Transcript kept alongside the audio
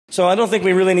So I don't think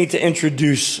we really need to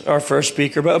introduce our first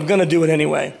speaker, but I'm going to do it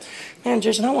anyway. Man,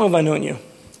 Jayson, how long have I known you?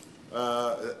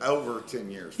 Over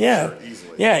 10 years. Yeah, sure,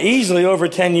 easily. Yeah, easily over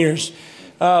 10 years.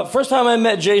 First time I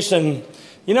met Jayson,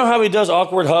 you know how he does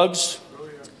awkward hugs?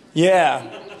 Yeah.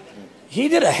 He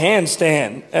did a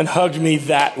handstand and hugged me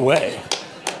that way.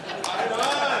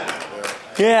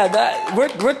 Yeah,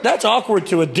 that's awkward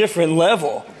to a different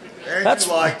level. And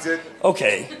you liked it.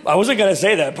 Okay, I wasn't going to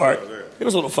say that part. It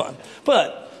was a little fun.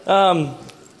 But,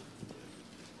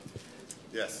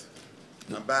 yes,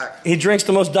 I'm back. He drinks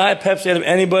the most Diet Pepsi out of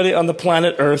anybody on the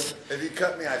planet Earth. If you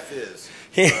cut me, I fizz.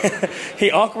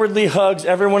 He awkwardly hugs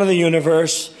everyone in the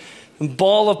universe.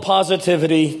 Ball of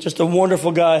positivity. Just a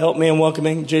wonderful guy. Help me in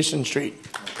welcoming Jayson Street.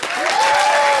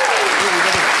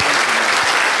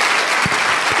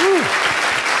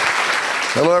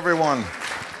 Hello, everyone.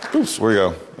 Oops, where we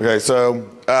go. Okay, so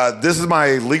this is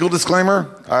my legal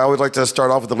disclaimer. I always like to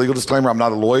start off with the legal disclaimer. I'm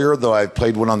not a lawyer, though I've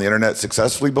played one on the internet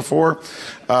successfully before.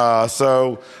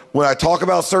 So when I talk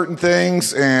about certain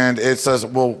things and it says,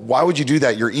 well, why would you do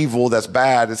that? You're evil. That's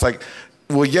bad. It's like,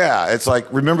 well, yeah, it's like,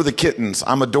 remember the kittens.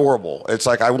 I'm adorable. It's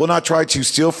like, I will not try to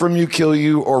steal from you, kill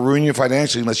you, or ruin you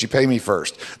financially unless you pay me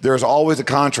first. There's always a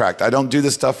contract. I don't do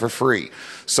this stuff for free.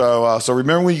 So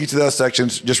remember when you get to that section,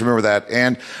 just remember that.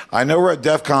 And I know we're at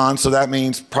DEF CON, so that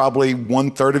means probably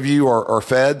 1/3 of you are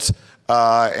feds.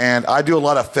 And I do a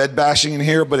lot of Fed bashing in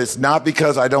here, but it's not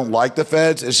because I don't like the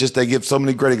feds. It's just they give so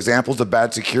many great examples of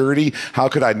bad security. How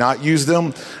could I not use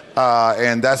them?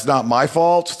 And that's not my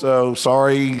fault. So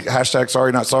sorry, hashtag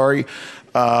sorry, not sorry.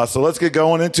 So let's get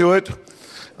going into it.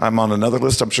 I'm on another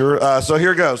list, I'm sure. So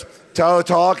here goes.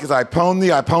 Teletalk is I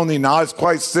pwn thee not. It's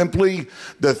quite simply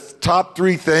the top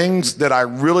 3 things that I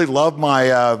really love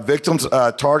my victims,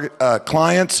 target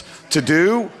clients to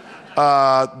do.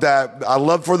 That I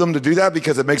love for them to do that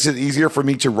because it makes it easier for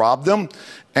me to rob them.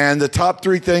 And the top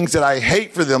 3 things that I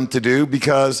hate for them to do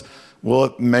because, well,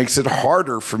 it makes it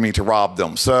harder for me to rob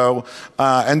them. So,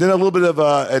 and then a little bit of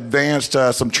advanced,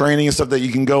 some training and stuff that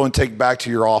you can go and take back to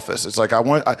your office. It's like,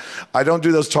 I don't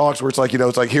do those talks where it's like,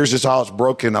 it's like, here's just how it's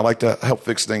broken. I like to help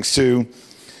fix things too.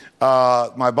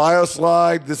 My bio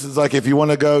slide, this is like if you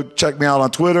want to go check me out on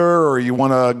Twitter or you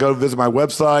want to go visit my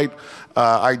website.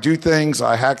 I do things,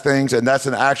 I hack things, and that's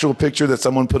an actual picture that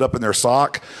someone put up in their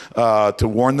sock to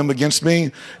warn them against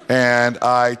me. And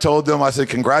I told them, I said,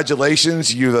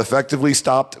 congratulations, you've effectively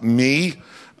stopped me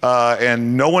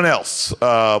and no one else.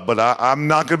 But I'm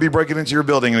not going to be breaking into your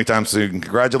building anytime soon.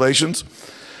 Congratulations.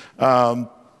 And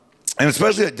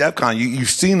especially at DEF CON, you've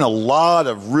seen a lot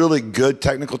of really good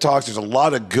technical talks. There's a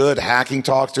lot of good hacking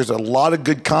talks. There's a lot of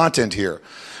good content here.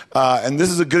 And this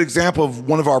is a good example of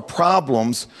one of our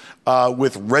problems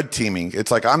with red teaming.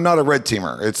 It's like, I'm not a red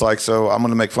teamer. It's like, so I'm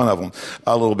going to make fun of them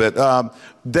a little bit.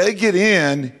 They get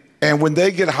in, and when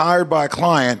they get hired by a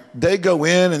client, they go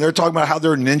in and they're talking about how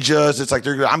they're ninjas. It's like,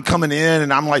 I'm coming in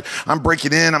and I'm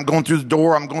breaking in. I'm going through the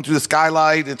door. I'm going through the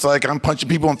skylight. It's like, I'm punching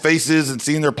people in faces and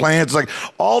seeing their plans. It's like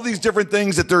all these different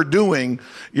things that they're doing,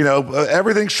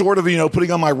 everything short of,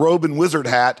 putting on my robe and wizard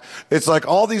hat. It's like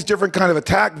all these different kind of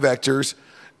attack vectors.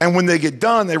 And when they get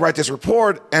done, they write this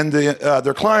report, and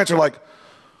their clients are like,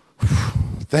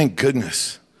 thank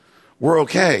goodness, we're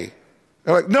okay.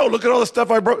 They're like, no, look at all the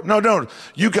stuff I broke. No,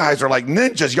 you guys are like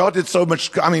ninjas. Y'all did so much.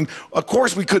 I mean, of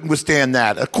course we couldn't withstand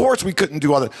that. Of course we couldn't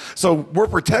do all that. So we're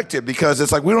protected because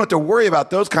it's like we don't have to worry about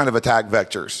those kind of attack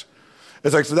vectors.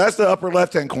 It's like, so that's the upper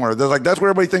left-hand corner. That's where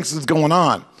everybody thinks is going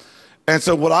on. And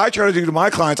so what I try to do to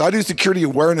my clients, I do security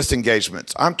awareness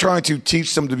engagements. I'm trying to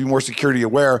teach them to be more security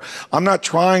aware. I'm not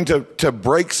trying to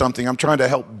break something. I'm trying to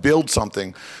help build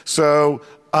something. So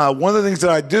one of the things that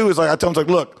I do is I tell them,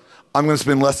 look, I'm going to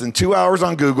spend less than 2 hours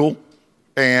on Google.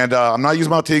 And I'm not using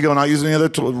Maltego, I'm not using any other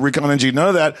tool, Recon NG, none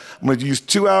of that. I'm going to use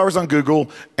 2 hours on Google,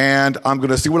 and I'm going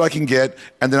to see what I can get,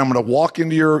 and then I'm going to walk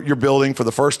into your building for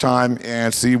the first time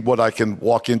and see what I can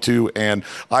walk into. And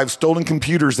I've stolen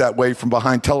computers that way from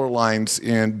behind teller lines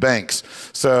in banks.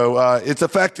 So it's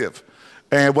effective.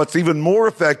 And what's even more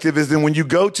effective is then when you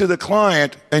go to the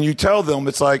client and you tell them,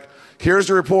 it's like, here's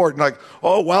the report. And like,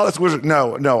 oh, wow, that's wizard.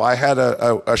 No, I had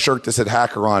a shirt that said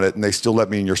hacker on it, and they still let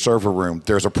me in your server room.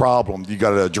 There's a problem you got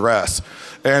to address.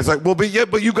 And it's like, well, but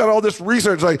you got all this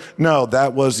research. Like, no,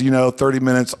 that was, 30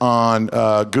 minutes on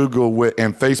Google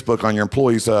and Facebook on your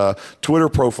employee's Twitter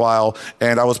profile,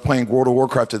 and I was playing World of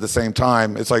Warcraft at the same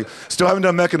time. It's like, still haven't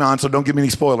done Mechanon, so don't give me any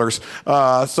spoilers.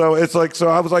 So it's like, so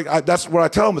I was like, that's what I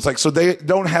tell them. It's like, so they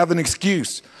don't have an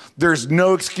excuse. There's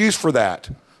no excuse for that.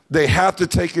 They have to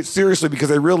take it seriously because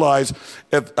they realize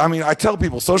I tell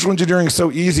people social engineering is so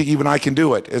easy, even I can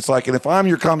do it. It's like, and if I'm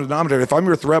your common denominator, if I'm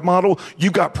your threat model,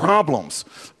 you've got problems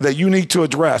that you need to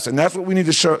address. And that's what we need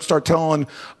to start telling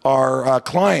our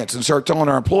clients and start telling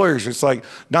our employers. It's like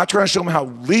not trying to show them how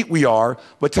elite we are,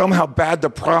 but tell them how bad the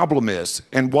problem is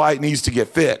and why it needs to get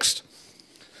fixed.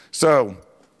 So,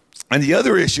 and the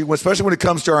other issue, especially when it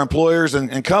comes to our employers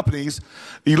and companies,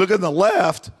 you look on the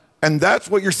left, and that's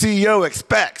what your CEO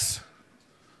expects.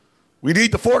 We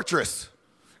need the fortress.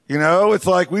 You know, it's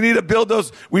like we need to build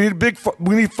those. We need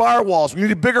firewalls. We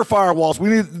need bigger firewalls.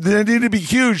 They need to be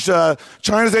huge.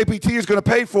 China's APT is going to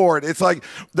pay for it. It's like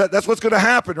that's what's going to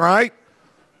happen, right?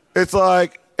 It's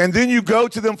like, and then you go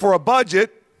to them for a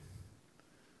budget,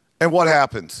 and what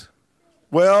happens?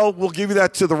 Well, we'll give you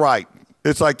that to the right.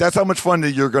 It's like that's how much fun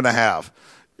that you're going to have.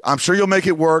 I'm sure you'll make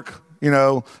it work. You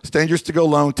know, stand your to-go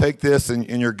loan, take this, and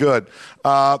you're good,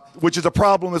 which is a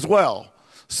problem as well.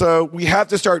 So we have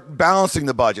to start balancing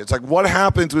the budget. It's like what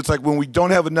happens, it's like when we don't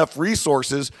have enough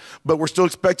resources, but we're still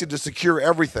expected to secure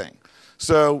everything.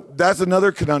 So that's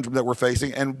another conundrum that we're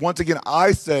facing. And once again,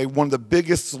 I say one of the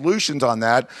biggest solutions on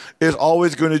that is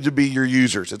always going to be your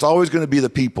users. It's always going to be the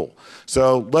people.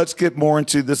 So let's get more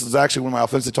into, this is actually one of my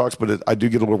offensive talks, but I do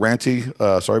get a little ranty.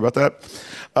 Sorry about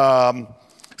that.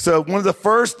 So one of the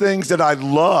first things that I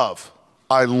love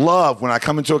when I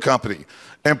come into a company,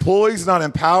 employees not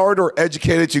empowered or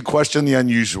educated to question the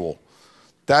unusual.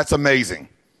 That's amazing.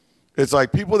 It's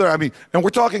like people that, and we're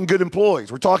talking good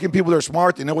employees. We're talking people that are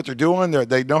smart, they know what they're doing,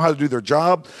 they know how to do their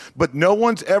job, but no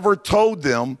one's ever told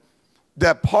them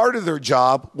that part of their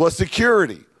job was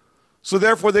security. So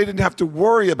therefore, they didn't have to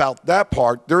worry about that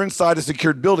part. They're inside a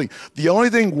secured building. The only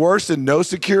thing worse than no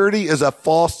security is a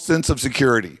false sense of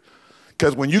security.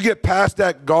 Because when you get past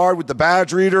that guard with the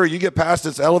badge reader, you get past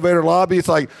this elevator lobby, it's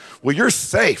like, well, you're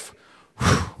safe.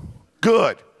 Whew.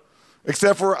 Good.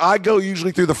 Except for I go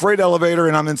usually through the freight elevator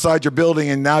and I'm inside your building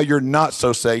and now you're not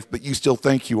so safe, but you still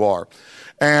think you are.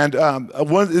 And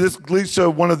this leads to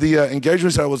one of the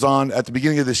engagements I was on at the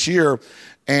beginning of this year,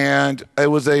 and it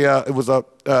was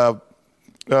a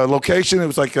location. It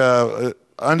was like a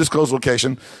undisclosed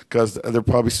location because they're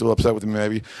probably still upset with me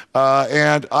maybe.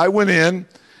 And I went in.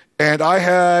 And I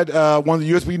had one of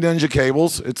the USB Ninja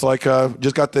cables. It's like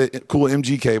just got the cool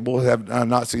MG cable. I have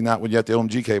not seen that one yet, the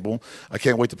OMG cable. I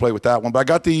can't wait to play with that one. But I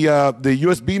got the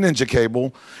USB Ninja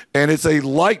cable, and it's a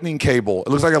lightning cable. It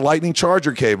looks like a lightning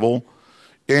charger cable,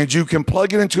 and you can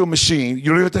plug it into a machine. You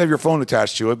don't even have to have your phone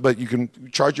attached to it, but you can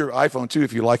charge your iPhone too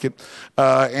if you like it.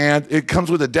 And it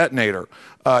comes with a detonator.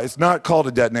 It's not called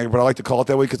a detonator, but I like to call it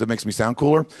that way because it makes me sound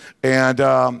cooler. And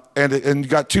you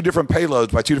got two different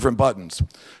payloads by two different buttons.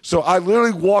 So I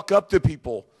literally walk up to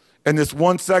people in this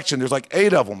one section. There's like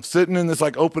 8 of them sitting in this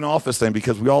like open office thing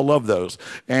because we all love those.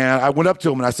 And I went up to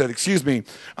them and I said, "Excuse me,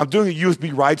 I'm doing a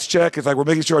USB rights check. It's like we're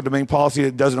making sure our domain policy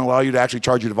doesn't allow you to actually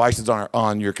charge your devices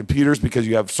on your computers because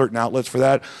you have certain outlets for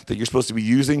that you're supposed to be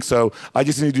using. So I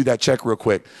just need to do that check real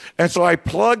quick." And so I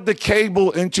plugged the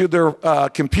cable into their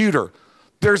computer.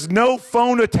 There's no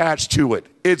phone attached to it.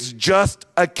 It's just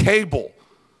a cable.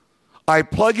 I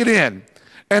plug it in.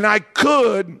 And I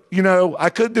could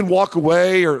then walk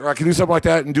away, or I could do something like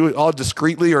that and do it all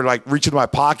discreetly, or like reach into my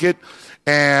pocket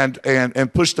and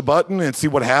push the button and see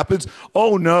what happens.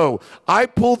 Oh no, I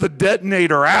pull the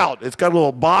detonator out. It's got a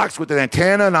little box with an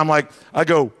antenna, and I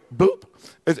go boop.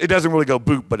 It doesn't really go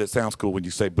boop, but it sounds cool when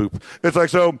you say boop. It's like,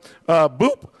 so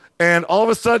boop, and all of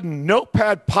a sudden,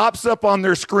 Notepad pops up on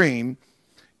their screen.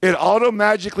 It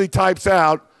auto-magically types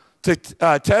out, to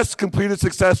test completed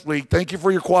successfully. Thank you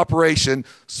for your cooperation.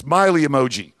 Smiley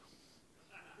emoji.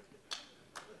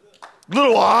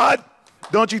 Little odd,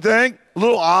 don't you think? A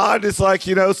little odd. It's like,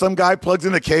 some guy plugs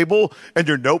in a cable and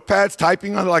your Notepad's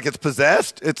typing on it like it's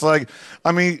possessed. It's like,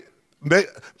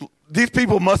 these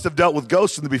people must have dealt with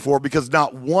ghosting before because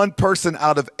not one person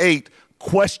out of 8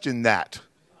 questioned that.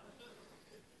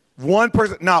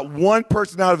 Not one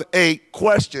person out of 8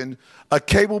 questioned a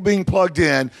cable being plugged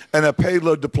in and a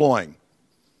payload deploying.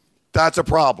 That's a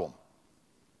problem.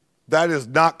 That is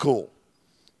not cool.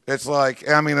 It's like,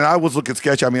 and I was looking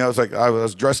sketchy. I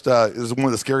was dressed, it was one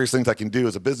of the scariest things I can do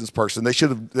as a business person. They should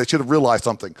have realized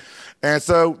something. And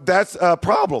so that's a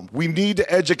problem. We need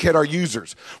to educate our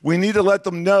users. We need to let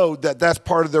them know that that's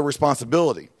part of their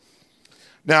responsibility.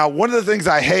 Now, one of the things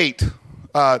I hate,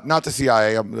 not the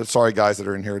CIA, I'm sorry guys that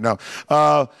are in here, no,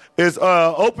 is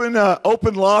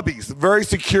open lobbies, very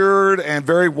secured and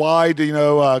very wide,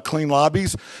 clean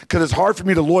lobbies, because it's hard for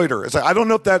me to loiter. It's like, I don't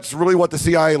know if that's really what the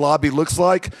CIA lobby looks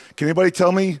like. Can anybody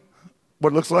tell me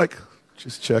what it looks like?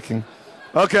 Just checking.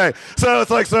 Okay, so it's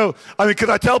like, because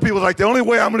I tell people, like, the only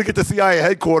way I'm going to get to CIA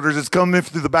headquarters is coming in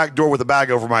through the back door with a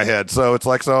bag over my head. So it's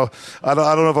like, I don't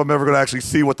know if I'm ever going to actually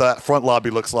see what that front lobby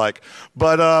looks like.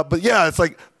 But yeah, it's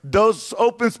like those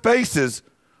open spaces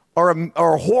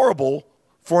are horrible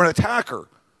for an attacker,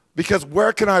 because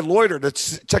where can I loiter to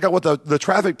check out what the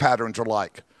traffic patterns are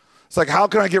like? It's like, how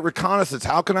can I get reconnaissance?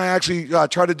 How can I actually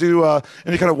try to do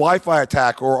any kind of Wi-Fi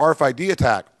attack or RFID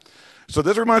attack? So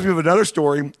this reminds me of another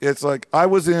story. It's like I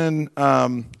was in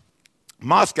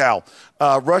Moscow,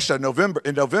 Russia, in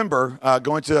November,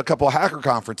 going to a couple of hacker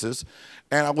conferences.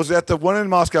 And I was at the one in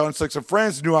Moscow, and some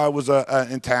friends knew I was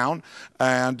in town.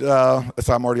 And so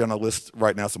I'm already on a list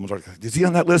right now. Someone's like, is he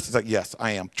on that list? He's like, yes,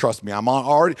 I am. Trust me, I'm on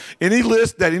already. Any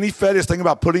list that any Fed is thinking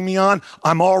about putting me on,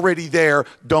 I'm already there.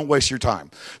 Don't waste your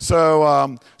time.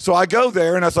 So I go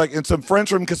there, and I was like, and some friends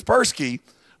from Kaspersky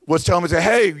was telling me, say,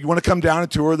 hey, you want to come down and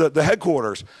tour the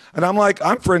headquarters? And I'm like,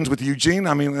 I'm friends with Eugene.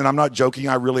 I mean, and I'm not joking.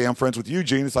 I really am friends with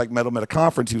Eugene. It's like met him at a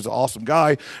conference. He was an awesome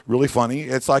guy, really funny.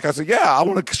 It's like, I said, yeah, I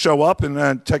want to show up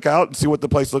and check out and see what the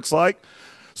place looks like.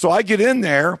 So I get in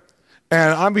there,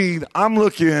 and I mean, I'm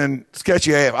looking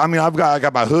sketchy AF. I mean, I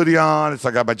got my hoodie on. It's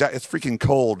like it's freaking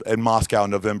cold in Moscow in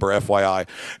November, FYI.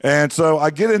 And so I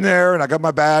get in there, and I got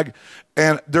my bag,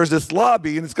 and there's this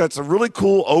lobby, and it's got some really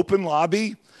cool open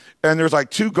lobby. And there's like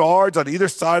 2 guards on either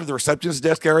side of the receptionist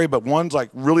desk area, but one's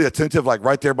like really attentive, like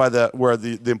right there by where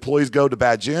the employees go to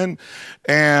badge in.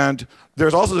 And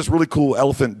there's also this really cool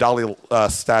elephant Dali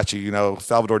statue,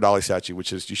 Salvador Dali statue,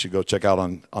 which is, you should go check out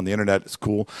on the internet. It's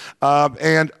cool.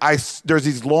 And there's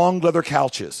these long leather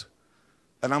couches.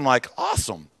 And I'm like,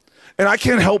 awesome. And I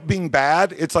can't help being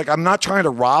bad. It's like, I'm not trying to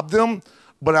rob them,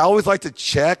 but I always like to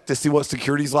check to see what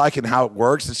security's like and how it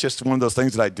works. It's just one of those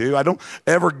things that I do. I don't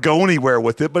ever go anywhere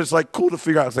with it, but it's like cool to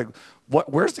figure out. It's like,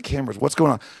 where's the cameras? What's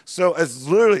going on? So as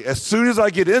soon as I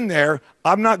get in there,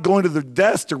 I'm not going to the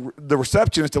desk, to the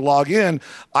receptionist to log in.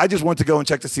 I just went to go and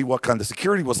check to see what kind of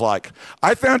security was like.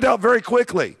 I found out very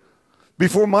quickly,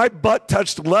 before my butt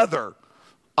touched leather,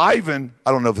 Ivan,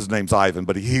 I don't know if his name's Ivan,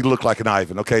 but he looked like an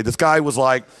Ivan, okay? This guy was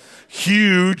like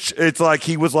huge. It's like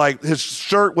he was like, his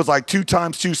shirt was like 2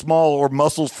 times too small or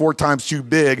muscles 4 times too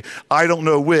big. I don't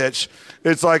know which.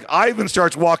 It's like Ivan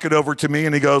starts walking over to me,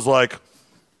 and he goes like,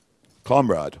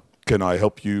 comrade, can I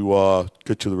help you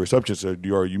get to the receptionist?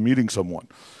 Are you meeting someone?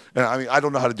 And I mean, I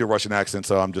don't know how to do a Russian accent,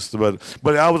 so I'm just,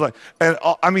 but I was like, and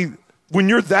I mean, when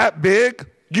you're that big,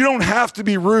 you don't have to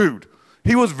be rude.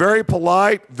 He was very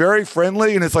polite, very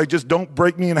friendly, and it's like, just don't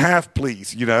break me in half,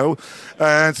 please,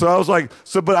 And so I was like,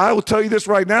 but I will tell you this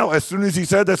right now. As soon as he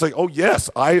said that, it's like, oh,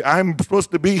 yes, I'm supposed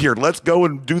to be here. Let's go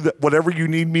and do whatever you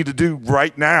need me to do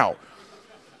right now.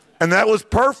 And that was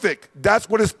perfect. That's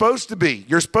what it's supposed to be.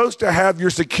 You're supposed to have your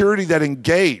security that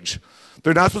engage.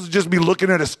 They're not supposed to just be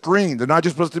looking at a screen. They're not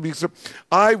just supposed to be.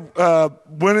 I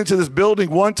went into this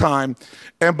building one time,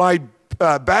 and my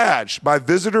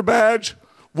visitor badge,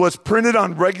 was printed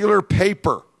on regular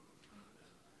paper.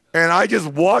 And I just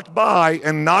walked by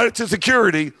and nodded to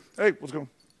security, hey, what's going on?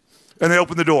 And they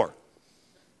opened the door.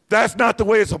 That's not the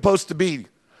way it's supposed to be.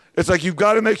 It's like, you've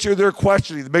got to make sure they're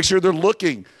questioning, make sure they're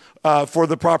looking for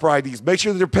the proper IDs, make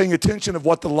sure that they're paying attention of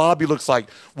what the lobby looks like,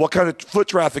 what kind of foot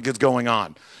traffic is going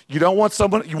on. You want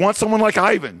someone like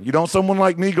Ivan. You don't want someone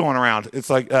like me going around. It's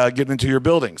like getting into your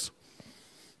buildings.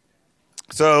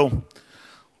 So,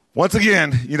 once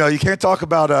again, you can't talk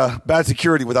about bad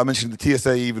security without mentioning the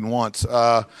TSA even once.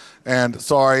 And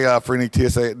sorry for any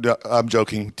TSA. I'm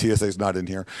joking. TSA's not in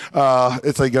here.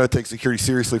 It's like you got to take security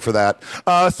seriously for that.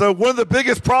 So one of the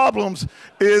biggest problems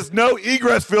is no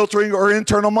egress filtering or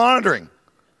internal monitoring.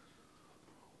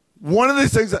 One of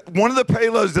the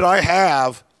payloads that I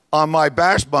have on my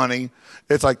Bash Bunny,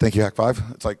 it's like, thank you,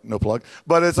 Hack5. It's like, no plug.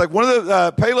 But it's like one of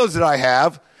the payloads that I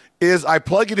have is I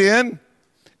plug it in,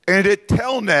 and it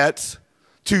telnets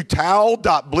to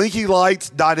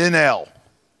towel.blinkylights.nl.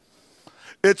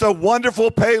 It's a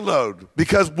wonderful payload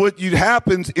because what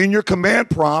happens in your command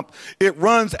prompt, it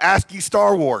runs ASCII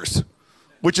Star Wars,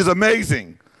 which is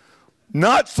amazing.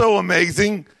 Not so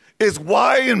amazing is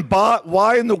why in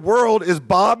the world is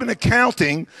Bob in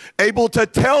accounting able to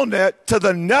telnet to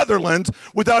the Netherlands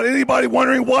without anybody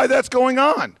wondering why that's going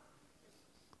on?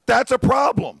 That's a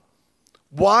problem.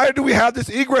 Why do we have this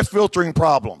egress filtering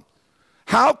problem?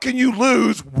 How can you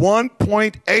lose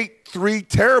 1.83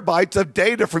 terabytes of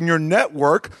data from your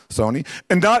network, Sony,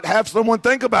 and not have someone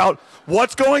think about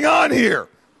what's going on here?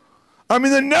 I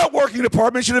mean, the networking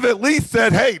department should have at least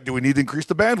said, hey, do we need to increase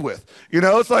the bandwidth?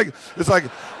 It's like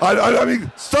I mean,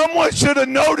 someone should have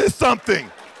noticed something.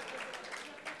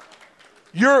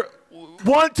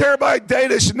 1 terabyte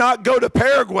data should not go to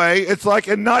Paraguay. It's like,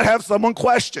 and not have someone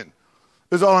question.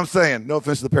 Is all I'm saying. No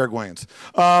offense to the Paraguayans.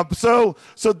 So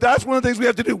that's one of the things we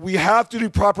have to do. We have to do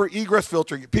proper egress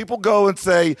filtering. People go and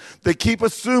say, they keep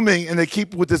assuming and they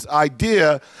keep with this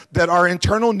idea that our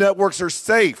internal networks are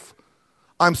safe.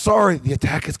 I'm sorry, the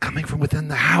attack is coming from within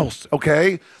the house,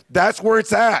 okay? That's where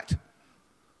it's at.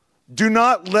 Do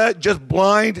not let just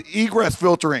blind egress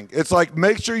filtering. It's like,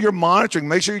 make sure you're monitoring.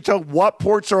 Make sure you tell what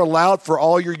ports are allowed for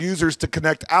all your users to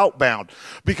connect outbound.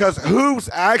 Because who's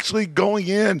actually going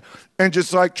in and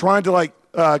just like trying to like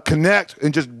connect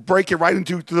and just break it right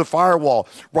into the firewall,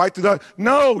 right through the,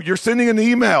 no, you're sending an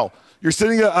email. You're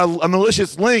sending a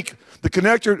malicious link. The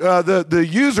connector, the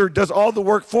user does all the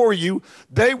work for you.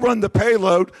 They run the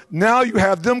payload. Now you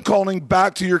have them calling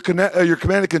back to your command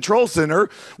and control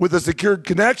center with a secured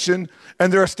connection,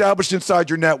 and they're established inside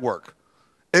your network.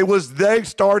 They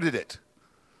started it.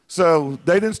 So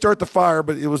they didn't start the fire,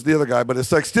 but it was the other guy. But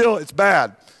it's like, still, it's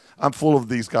bad. I'm full of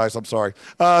these guys. I'm sorry.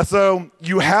 So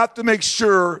you have to make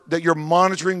sure that you're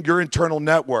monitoring your internal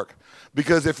network,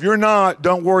 because if you're not,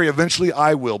 don't worry. Eventually,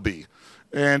 I will be.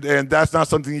 And that's not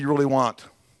something you really want.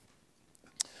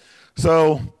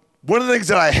 So one of the things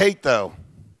that I hate, though,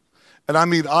 and I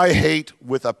mean I hate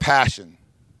with a passion,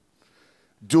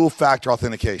 dual-factor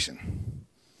authentication.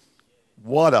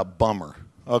 What a bummer,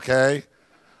 okay?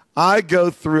 I go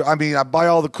through, I mean, I buy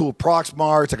all the cool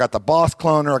Proxmarts. I got the Boss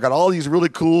Cloner. I got all these really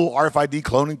cool RFID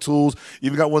cloning tools.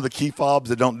 Even got one of the key fobs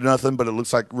that don't do nothing, but it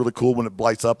looks like really cool when it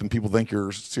lights up and people think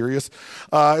you're serious.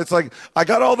 It's like, I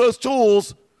got all those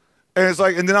tools. And it's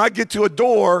like, and then I get to a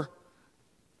door,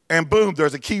 and boom,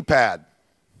 there's a keypad.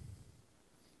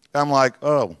 I'm like,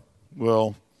 oh,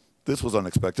 well, this was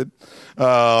unexpected.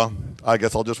 I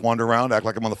guess I'll just wander around, act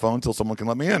like I'm on the phone until someone can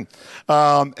let me in.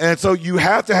 And so you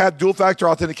have to have dual-factor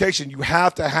authentication. You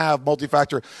have to have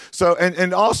multi-factor. So,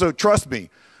 and also, trust me,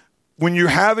 when you're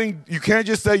having, you can't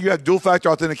just say you have dual-factor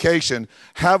authentication,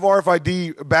 have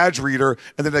RFID badge reader,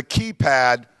 and then a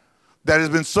keypad that has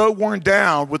been so worn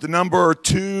down with the number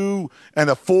 2 and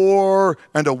a 4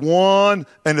 and a 1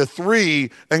 and a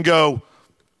 3 and go,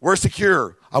 we're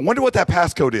secure. I wonder what that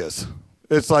passcode is.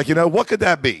 It's like, what could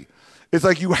that be? It's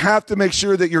like you have to make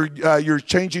sure that you're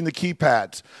changing the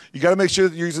keypads. You got to make sure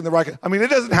that you're using the right. I mean, it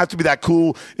doesn't have to be that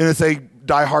cool in it's a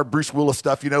diehard Bruce Willis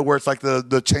stuff, where it's like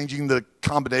the changing the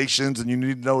combinations and you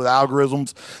need to know the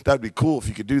algorithms. That'd be cool if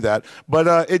you could do that.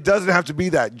 But it doesn't have to be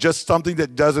that. Just something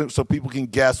that doesn't, so people can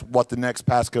guess what the next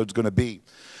passcode is going to be.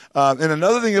 And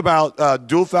another thing about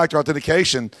dual-factor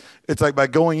authentication, it's like by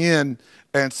going in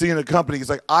and seeing a company, it's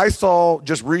like I saw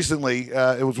just recently,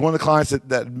 it was one of the clients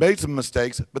that made some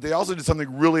mistakes, but they also did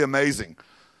something really amazing.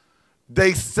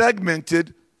 They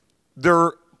segmented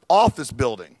their office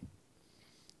building.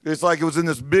 It's like it was in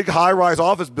this big high-rise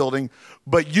office building,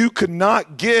 but you could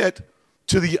not get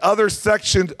to the other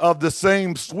section of the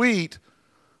same suite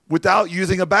without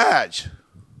using a badge.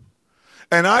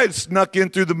 And I had snuck in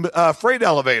through the freight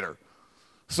elevator.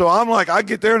 So I'm like, I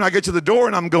get there and I get to the door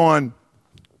and I'm going,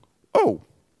 oh,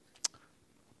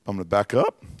 I'm going to back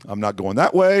up. I'm not going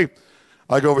that way.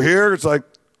 I go over here. It's like,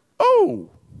 oh,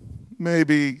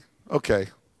 maybe, okay.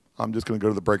 I'm just going to go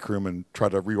to the break room and try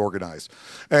to reorganize.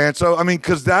 And so, I mean,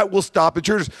 because that will stop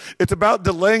intruders. It's about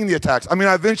delaying the attacks. I mean,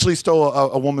 I eventually stole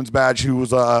a woman's badge who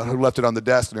left it on the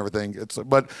desk and everything.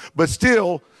 But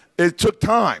still, it took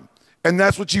time. And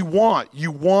that's what you want. You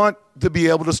want to be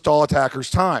able to stall attackers'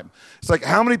 time. It's like,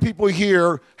 how many people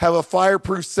here have a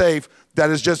fireproof safe that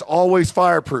is just always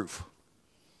fireproof?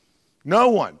 No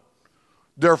one.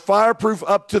 They're fireproof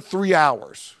up to 3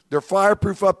 hours. They're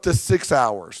fireproof up to 6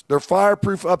 hours. They're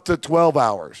fireproof up to 12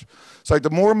 hours. It's like the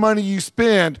more money you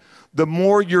spend, the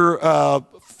more your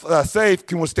safe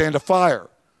can withstand a fire.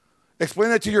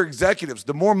 Explain that to your executives.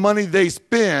 The more money they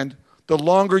spend, the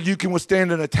longer you can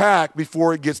withstand an attack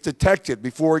before it gets detected,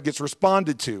 before it gets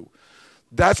responded to.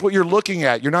 That's what you're looking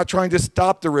at. You're not trying to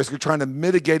stop the risk. You're trying to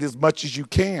mitigate as much as you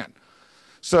can.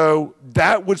 So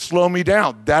that would slow me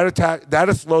down. That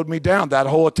has slowed me down. That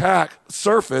whole attack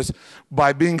surface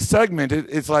by being segmented,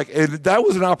 it's like, that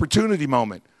was an opportunity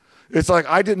moment. It's like,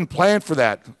 I didn't plan for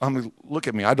that. I mean, look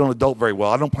at me. I don't adult very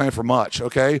well. I don't plan for much,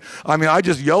 okay? I mean, I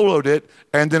just YOLO'd it,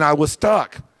 and then I was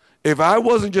stuck. If I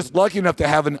wasn't just lucky enough to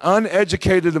have an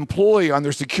uneducated employee on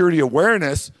their security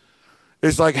awareness,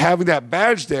 it's like having that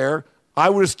badge there, I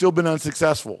would have still been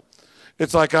unsuccessful.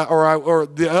 It's like, or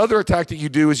the other attack that you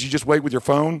do is you just wait with your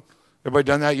phone. Everybody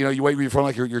done that? You wait with your phone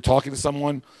like you're talking to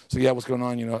someone. So, yeah, what's going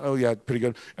on? Oh, yeah, pretty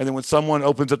good. And then when someone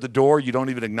opens up the door, you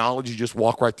don't even acknowledge. You just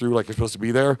walk right through like you're supposed to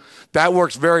be there. That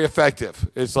works very effective.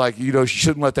 It's like, you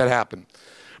shouldn't let that happen.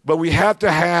 But we have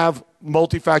to have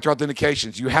multi-factor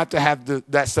authentications. You have to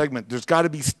have that segment. There's got to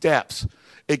be steps.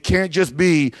 It can't just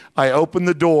be, I open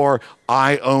the door,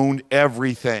 I own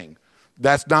everything.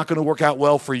 That's not going to work out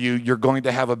well for you. You're going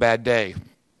to have a bad day.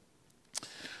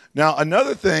 Now,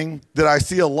 another thing that I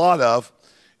see a lot of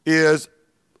is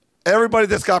everybody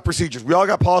that's got procedures. We all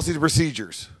got policies and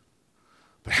procedures.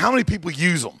 But how many people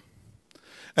use them?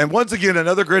 And once again,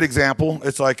 another great example.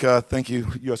 It's like, thank you,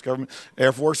 U.S. government,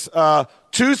 Air Force.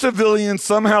 2 civilians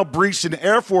somehow breached an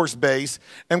Air Force base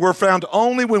and were found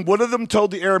only when one of them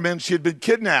told the airmen she had been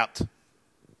kidnapped.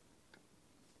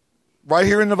 Right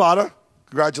here in Nevada.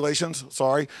 Congratulations.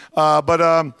 Sorry.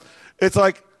 But it's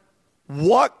like,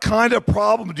 what kind of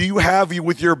problem do you have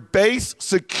with your base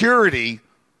security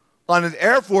on an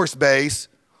Air Force base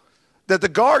that the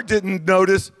guard didn't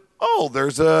notice? Oh,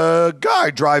 there's a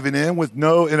guy driving in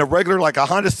in a regular, like a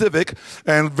Honda Civic,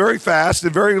 and very fast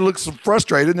and looks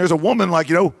frustrated. And there's a woman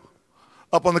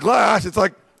up on the glass. It's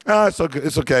like, it's okay.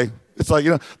 It's okay. It's like,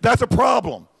 that's a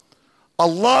problem. A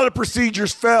lot of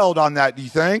procedures failed on that, do you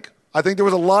think? I think there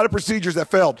was a lot of procedures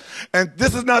that failed. And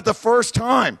this is not the first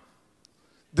time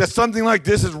that something like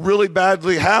this has really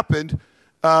badly happened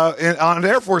on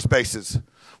Air Force bases.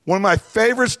 One of my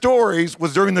favorite stories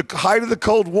was during the height of the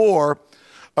Cold War.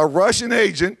 A Russian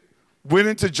agent went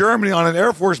into Germany on an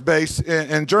Air Force base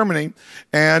in Germany,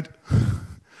 and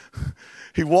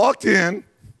he walked in,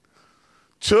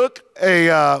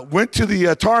 went to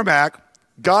the tarmac,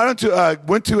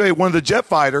 went to one of the jet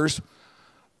fighters,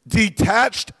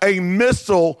 detached a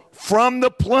missile from the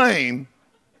plane.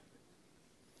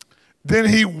 Then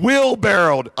he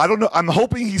wheelbarrowed. I don't know. I'm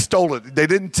hoping he stole it. They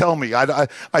didn't tell me. I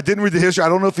didn't read the history. I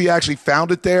don't know if he actually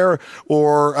found it there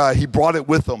or he brought it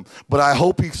with him. But I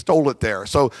hope he stole it there.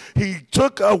 So he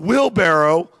took a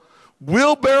wheelbarrowed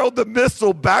the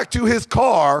missile back to his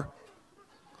car,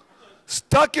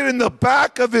 stuck it in the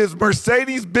back of his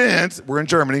Mercedes-Benz. We're in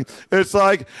Germany. It's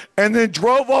like, and then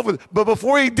drove off with it. But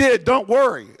before he did, don't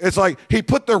worry. It's like he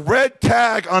put the red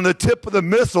tag on the tip of the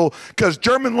missile because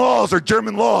German laws are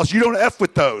German laws. You don't F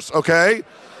with those, okay?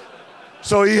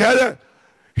 So he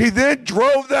then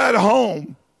drove that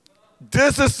home,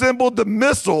 disassembled the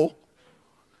missile,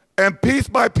 and piece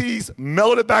by piece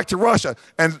mailed it back to Russia.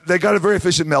 And they got a very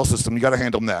efficient mail system. You got to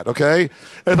handle them that, okay?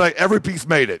 And like every piece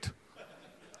made it.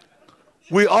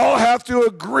 We all have to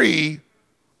agree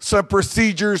some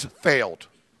procedures failed.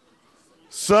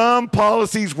 Some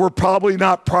policies were probably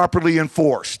not properly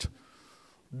enforced.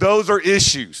 Those are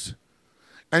issues.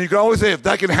 And you can always say, if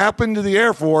that can happen to the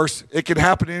Air Force, it can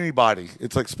happen to anybody.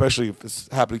 It's like, especially if it's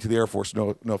happening to the Air Force,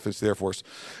 no offense to the Air Force.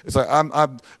 It's like, I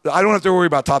don't have to worry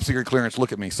about top secret clearance.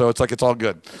 Look at me. So it's like, it's all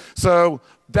good. So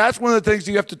that's one of the things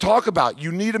you have to talk about.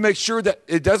 You need to make sure that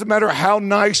it doesn't matter how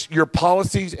nice your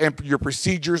policies and your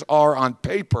procedures are on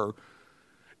paper.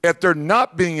 If they're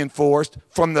not being enforced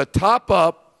from the top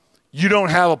up, you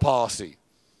don't have a policy.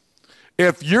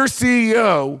 If your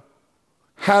CEO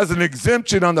has an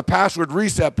exemption on the password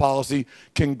reset policy,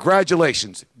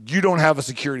 congratulations, you don't have a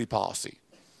security policy.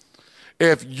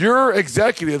 If your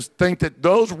executives think that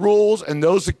those rules and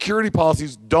those security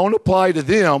policies don't apply to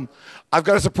them, I've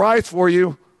got a surprise for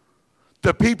you.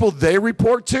 The people they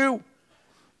report to,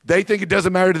 they think it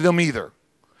doesn't matter to them either.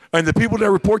 And the people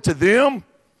that report to them,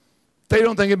 they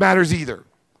don't think it matters either.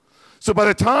 So by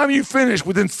the time you finish,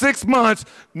 within 6 months,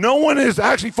 no one is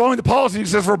actually following the policy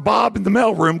except for Bob in the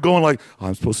mailroom going like,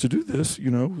 I'm supposed to do this,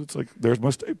 It's like, there's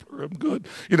my stapler, I'm good.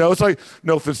 It's like,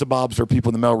 no offense to Bobs or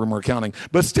people in the mailroom or accounting.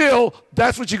 But still,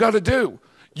 that's what you got to do.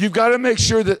 You've got to make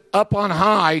sure that up on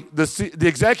high, the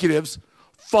executives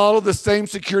follow the same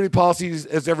security policies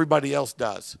as everybody else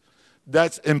does.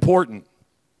 That's important.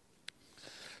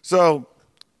 So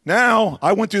now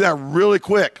I went through that really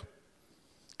quick,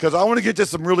 because I want to get to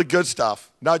some really good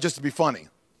stuff, not just to be funny,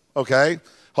 okay?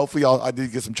 Hopefully I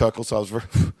did get some chuckles, so I was very,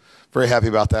 very happy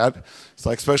about that. It's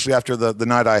like, especially after the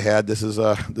night I had,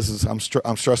 I'm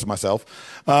stressing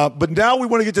myself. But now we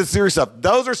want to get to the serious stuff.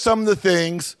 Those are some of the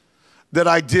things that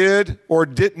I did or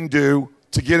didn't do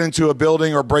to get into a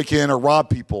building or break in or rob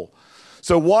people.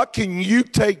 So what can you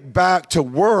take back to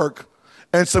work,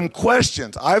 and some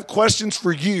questions? I have questions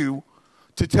for you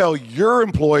to tell your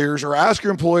employers or ask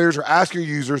your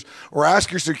users or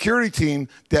ask your security team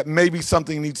that maybe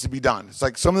something needs to be done. It's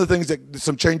like some of the things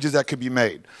some changes that could be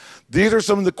made. These are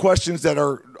some of the questions that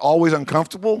are always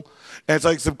uncomfortable. And it's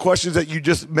like some questions that you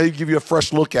just maybe give you a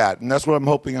fresh look at. And that's what I'm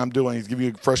hoping I'm doing, is give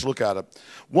you a fresh look at it.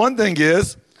 One thing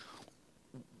is,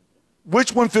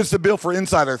 which one fits the bill for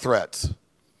insider threats?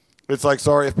 It's like,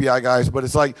 sorry, FBI guys, but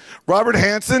it's like Robert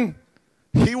Hansen,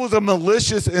 he was a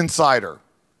malicious insider.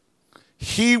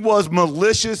 He was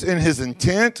malicious in his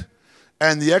intent,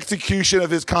 and the execution of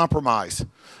his compromise.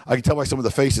 I can tell by some of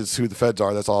the faces who the feds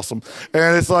are. That's awesome.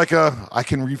 And it's like, I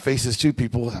can read faces too,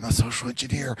 people. I'm a social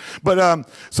engineer. But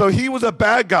so he was a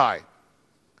bad guy.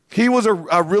 He was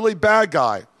a really bad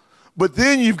guy. But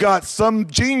then you've got some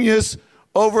genius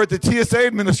over at the TSA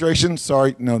administration,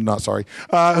 the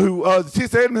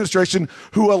TSA administration,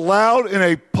 who allowed in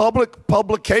a public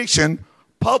publication,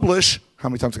 published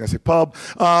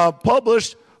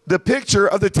the picture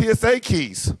of the TSA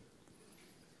keys.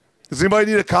 Does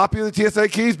anybody need a copy of the TSA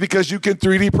keys? Because you can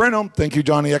 3D print them. Thank you,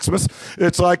 Johnny Xmas.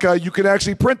 It's like you can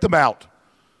actually print them out.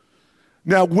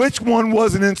 Now, which one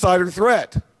was an insider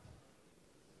threat?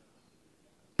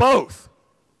 Both.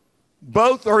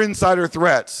 Both are insider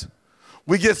threats.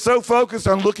 We get so focused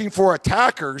on looking for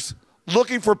attackers,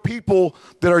 looking for people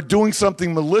that are doing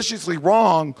something maliciously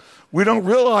wrong, we don't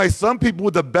realize some people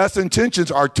with the best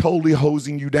intentions are totally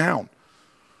hosing you down.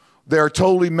 They're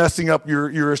totally messing up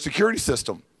your security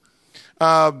system.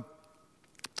 I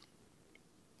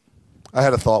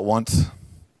had a thought once.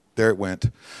 There it went.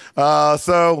 I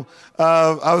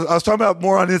was talking about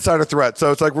more on insider threat.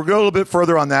 So it's like we're going a little bit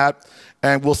further on that,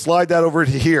 and we'll slide that over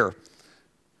to here.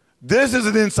 This is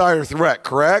an insider threat,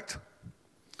 correct?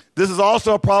 This is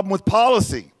also a problem with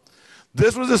policy.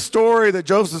 This was a story that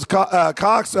Joseph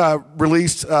Cox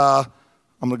released. I'm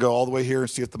going to go all the way here and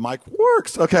see if the mic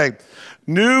works. Okay.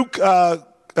 The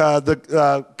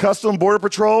Customs Border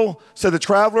Patrol said the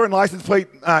traveler and license plate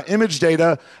image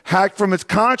data hacked from its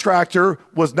contractor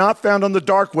was not found on the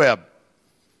dark web.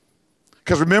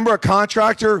 Because remember, a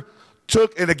contractor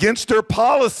took it against their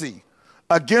policy.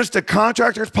 Against a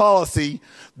contractor's policy,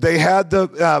 they had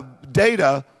the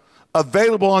data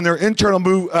available on their internal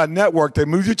network. They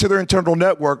moved it to their internal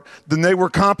network. Then they were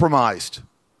compromised.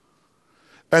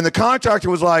 And the contractor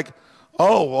was like,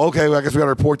 oh, okay, well, I guess we got to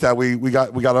report that. We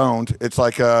got owned. It's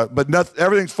like, but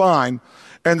everything's fine.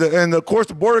 And of course,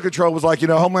 the Border Control was like,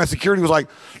 Homeland Security was like,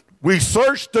 we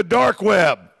searched the dark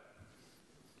web.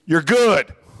 You're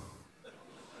good.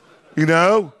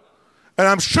 And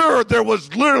I'm sure there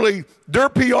was literally, their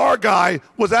PR guy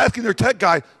was asking their tech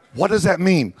guy, what does that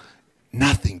mean?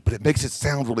 Nothing, but it makes it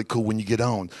sound really cool when you get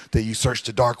owned that you search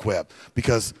the dark web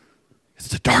because it's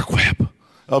the dark web.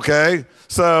 Okay?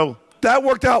 So that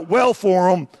worked out well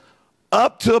for them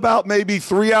up to about maybe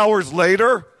 3 hours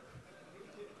later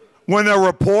when a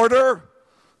reporter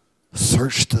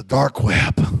searched the dark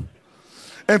web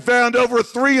and found over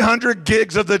 300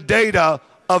 gigs of the data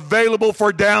available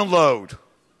for download.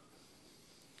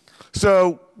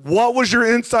 So what was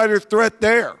your insider threat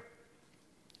there?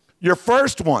 Your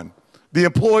first one, the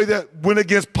employee that went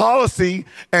against policy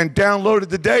and downloaded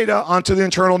the data onto the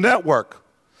internal network.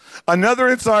 Another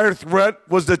insider threat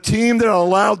was the team that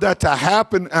allowed that to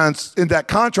happen in that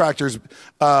contractor's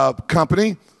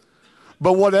company.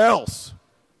 But what else?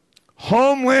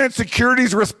 Homeland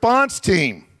Security's response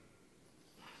team.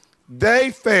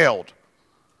 They failed.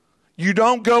 You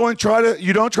don't go and try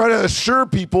to assure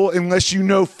people unless you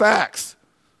know facts.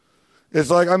 It's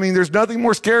like, there's nothing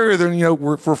more scarier than,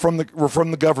 we're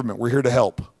from the government. We're here to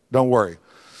help. Don't worry.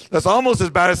 That's almost as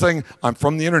bad as saying, I'm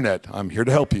from the internet. I'm here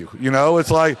to help you.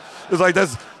 It's like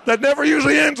that never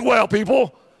usually ends well,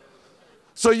 people.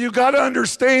 So you got to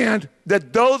understand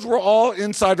that those were all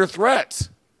insider threats,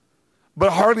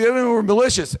 but hardly any of them were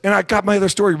malicious. And I got my other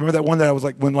story. Remember that one that I was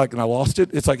like, and I lost it?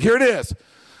 It's like, here it is.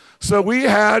 So we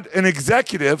had an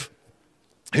executive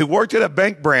who worked at a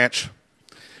bank branch,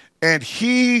 and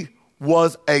he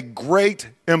was a great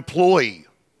employee.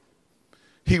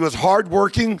 He was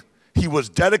hardworking. He was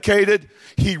dedicated.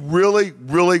 He really,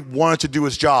 really wanted to do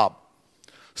his job.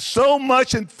 So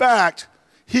much, in fact,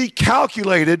 he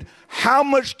calculated how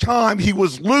much time he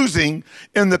was losing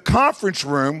in the conference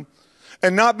room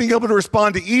and not being able to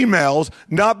respond to emails,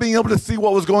 not being able to see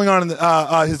what was going on in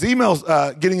his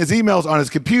emails, getting his emails on his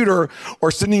computer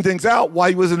or sending things out while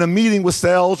he was in a meeting with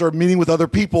sales or meeting with other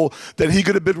people that he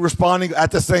could have been responding at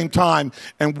the same time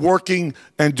and working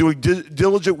and doing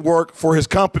diligent work for his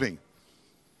company.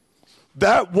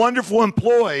 That wonderful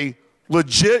employee,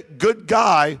 legit good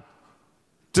guy,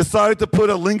 decided to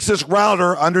put a Linksys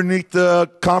router underneath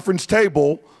the conference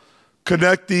table,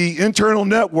 connect the internal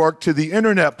network to the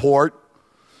internet port,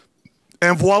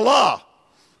 and voila,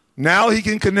 now he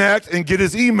can connect and get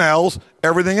his emails,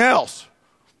 everything else.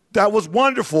 That was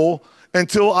wonderful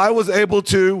until I was able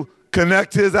to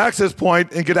connect his access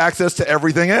point and get access to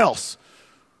everything else.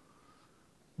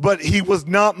 But he was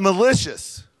not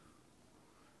malicious.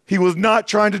 He was not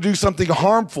trying to do something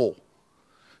harmful.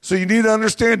 So you need to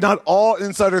understand not all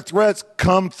insider threats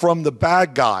come from the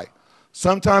bad guy.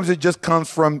 Sometimes it just comes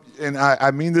from, and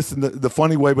I mean this in the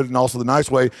funny way, but in also the nice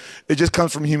way, it just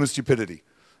comes from human stupidity.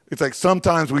 It's like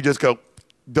sometimes we just go,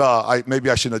 duh, maybe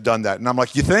I shouldn't have done that. And I'm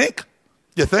like, you think?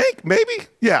 You think? Maybe?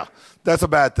 Yeah, that's a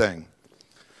bad thing.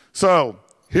 So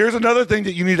here's another thing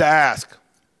that you need to ask.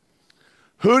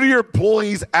 Who do your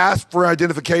employees ask for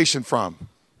identification from?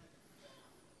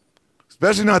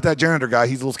 Especially not that janitor guy.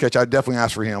 He's a little sketchy. I'd definitely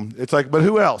ask for him. It's like, but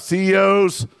who else?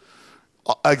 CEOs,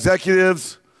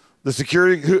 executives, the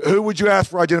security. Who would you ask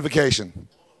for identification?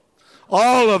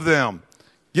 All of them.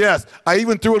 Yes. I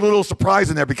even threw a little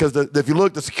surprise in there because if you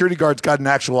look, the security guard's got an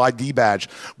actual ID badge.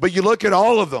 But you look at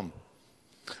all of them.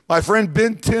 My friend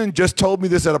Ben 10 just told me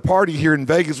this at a party here in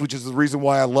Vegas, which is the reason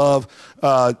why I love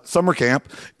summer camp,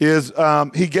 is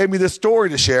he gave me this story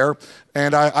to share,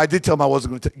 and I did tell him I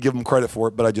wasn't going to give him credit for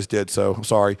it, but I just did, so I'm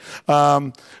sorry.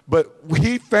 But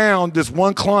he found this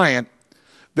one client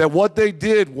that what they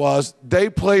did was they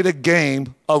played a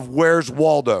game of Where's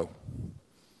Waldo.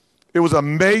 It was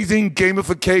amazing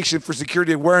gamification for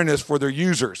security awareness for their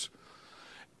users.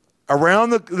 Around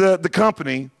the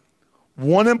company,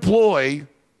 one employee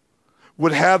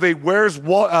would have a Where's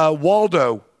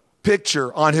Waldo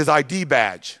picture on his ID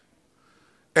badge.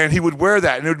 And he would wear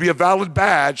that, and it would be a valid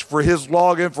badge for his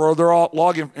login, for their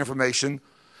login information.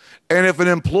 And if an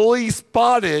employee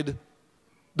spotted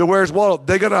the Where's Waldo,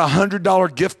 they got a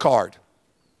 $100 gift card.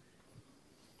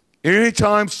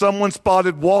 Anytime someone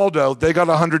spotted Waldo, they got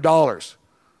 $100.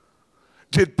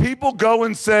 Did people go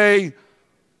and say,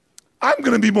 I'm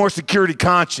going to be more security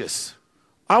conscious.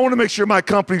 I want to make sure my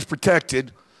company's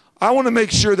protected. I want to make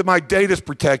sure that my data is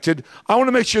protected. I want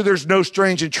to make sure there's no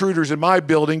strange intruders in my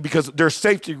building because there's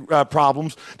safety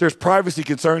problems. There's privacy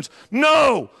concerns.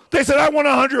 No, they said, I want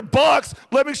 $100.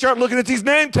 Let me start looking at these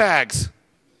name tags.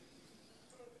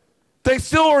 They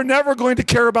still are never going to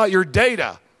care about your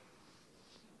data.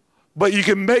 But you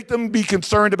can make them be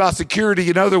concerned about security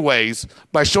in other ways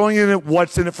by showing them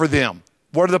what's in it for them.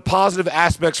 What are the positive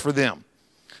aspects for them?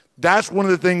 That's one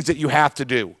of the things that you have to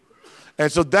do.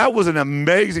 And so that was an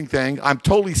amazing thing. I'm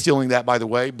totally stealing that, by the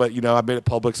way, but, I made it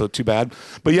public, so too bad.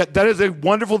 But yet, that is a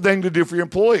wonderful thing to do for your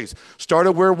employees. Start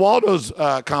a Where Waldo's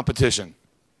competition.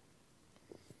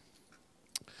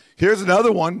 Here's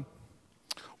another one.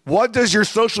 What does your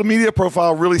social media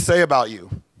profile really say about you?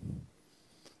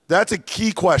 That's a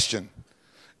key question.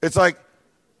 It's like,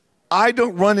 I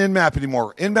don't run Nmap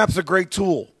anymore. Nmap's a great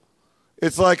tool.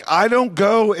 It's like, I don't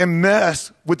go and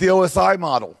mess with the OSI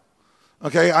model.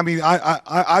 Okay, I mean,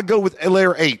 I go with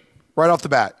layer 8 right off the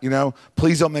bat,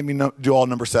 Please don't make me do all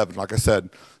number 7. Like I said,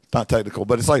 not technical,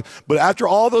 but it's like, but after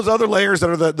all those other layers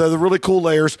that are the really cool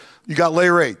layers, you got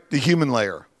layer 8, the human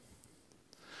layer.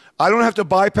 I don't have to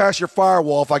bypass your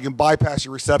firewall if I can bypass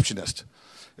your receptionist.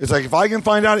 It's like if I can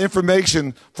find out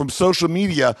information from social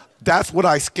media, that's what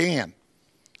I scan.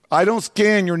 I don't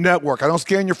scan your network. I don't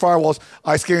scan your firewalls.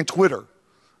 I scan Twitter.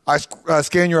 I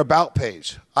scan your about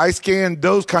page. I scan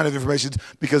those kind of information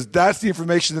because that's the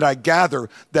information that I gather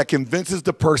that convinces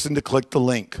the person to click the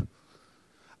link.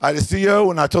 I had a CEO,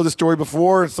 and I told this story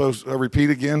before, so I repeat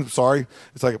again. Sorry.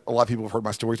 It's like a lot of people have heard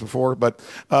my stories before, but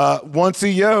one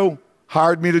CEO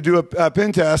hired me to do a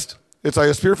pen test. It's like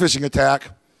a spear phishing attack.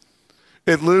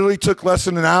 It literally took less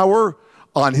than an hour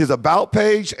on his about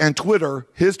page and Twitter,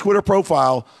 his Twitter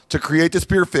profile, to create the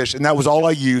spear phish, and that was all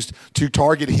I used to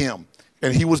target him.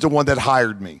 And he was the one that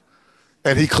hired me.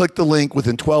 And he clicked the link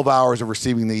within 12 hours of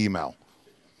receiving the email.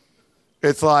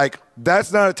 It's like,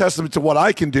 that's not a testament to what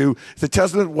I can do. It's a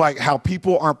testament to like how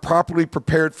people aren't properly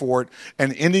prepared for it,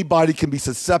 and anybody can be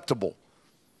susceptible.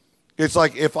 It's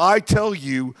like, if I tell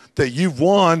you that you've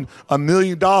won $1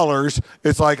 million,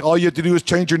 it's like all you have to do is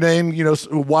change your name,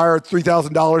 wire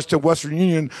 $3,000 to Western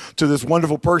Union to this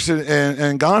wonderful person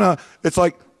in Ghana. It's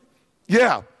like,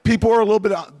 yeah, people are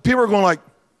going like,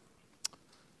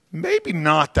 maybe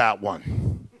not that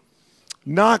one.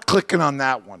 Not clicking on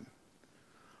that one.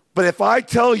 But if I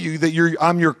tell you that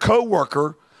I'm your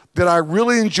coworker, that I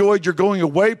really enjoyed your going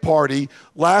away party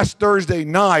last Thursday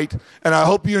night, and I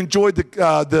hope you enjoyed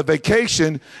the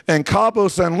vacation in Cabo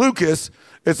San Lucas,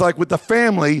 it's like with the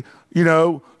family,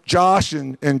 Josh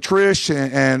and Trish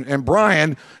and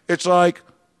Brian, it's like,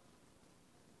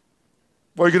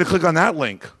 well, you're going to click on that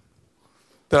link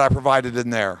that I provided in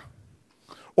there.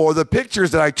 Or the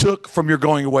pictures that I took from your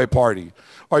going away party.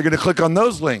 Are you going to click on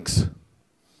those links?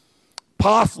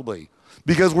 Possibly.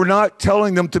 Because we're not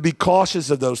telling them to be cautious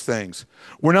of those things.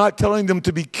 We're not telling them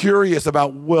to be curious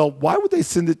about, well, why would they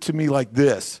send it to me like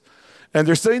this? And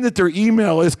they're saying that their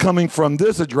email is coming from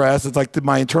this address. It's like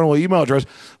my internal email address,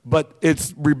 but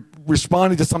it's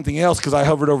responding to something else because I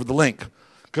hovered over the link.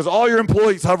 Because all your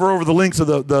employees hover over the links of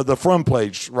the from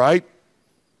page, right?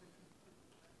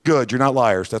 Good, you're not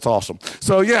liars. That's awesome.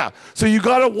 So yeah, so you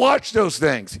got to watch those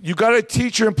things. You got to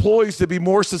teach your employees to be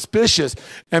more suspicious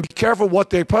and be careful what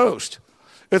they post.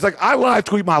 It's like, I live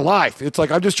tweet my life. It's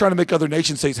like, I'm just trying to make other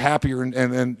nation states happier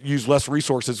and use less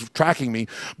resources tracking me.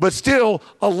 But still,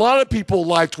 a lot of people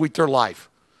live tweet their life.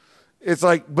 It's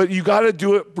like, but you got to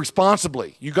do it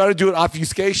responsibly. You got to do it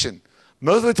obfuscation.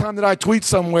 Most of the time that I tweet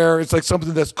somewhere, it's like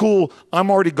something that's cool,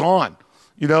 I'm already gone.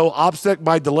 You know, OPSEC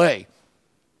by delay.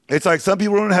 It's like some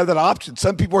people don't have that option.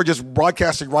 Some people are just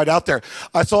broadcasting right out there.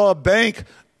 I saw a bank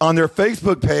on their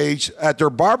Facebook page at their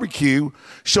barbecue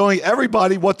showing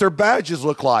everybody what their badges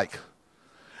look like.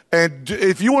 And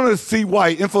if you want to see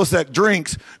why InfoSec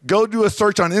drinks, go do a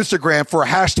search on Instagram for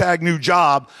hashtag new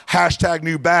job, hashtag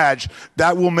new badge.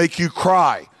 That will make you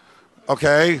cry,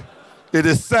 okay? It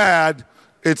is sad.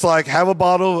 It's like, have a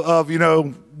bottle of, you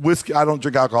know, whiskey. I don't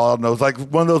drink alcohol. I don't know. It's like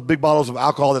one of those big bottles of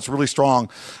alcohol that's really strong.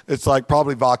 It's like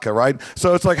probably vodka, right?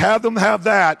 So it's like, have them have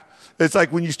that. It's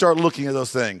like when you start looking at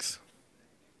those things.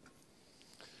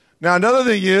 Now, another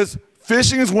thing is,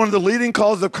 phishing is one of the leading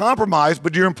causes of compromise,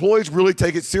 but do your employees really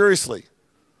take it seriously?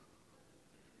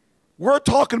 We're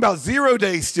talking about 0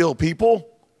 days still, people.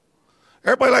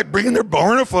 Everybody like bringing their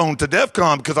burner phone to DEF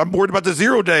CON because I'm worried about the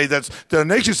 0 day that the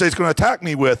nation state's going to attack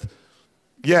me with.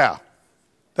 Yeah,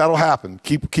 that'll happen.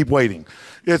 Keep waiting.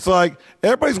 It's like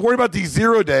everybody's worried about these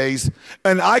 0 days,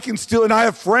 and I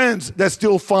have friends that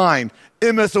still find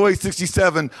MSOA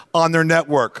 67 on their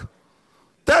network.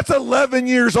 That's 11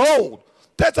 years old.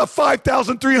 That's a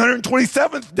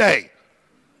 5,327th day.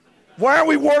 Why aren't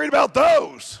we worried about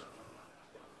those?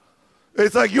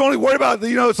 It's like you only worry about,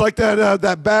 you know, it's like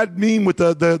that bad meme with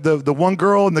the one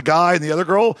girl and the guy and the other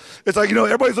girl. It's like, you know,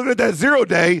 everybody's looking at that 0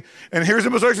 day, and here's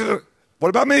MSOA. What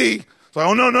about me? So,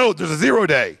 oh, no, there's a 0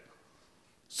 day.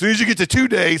 As soon as you get to 2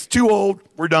 days, too old,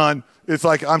 we're done. It's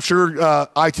like, I'm sure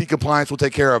IT compliance will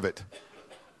take care of it.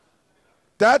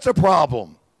 That's a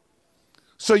problem.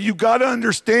 So you got to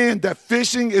understand that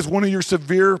phishing is one of your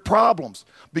severe problems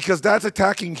because that's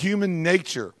attacking human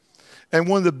nature. And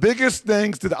one of the biggest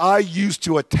things that I use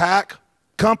to attack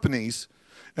companies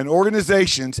and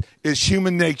organizations is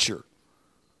human nature.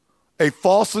 A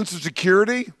false sense of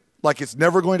security, like it's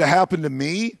never going to happen to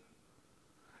me,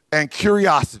 and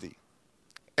curiosity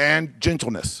and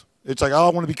gentleness. It's like, oh, I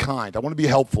want to be kind. I want to be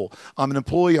helpful. I'm an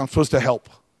employee. I'm supposed to help.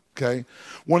 Okay?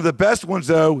 One of the best ones,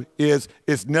 though, is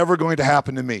it's never going to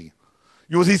happen to me.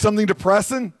 You want to see something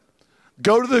depressing?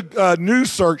 Go to the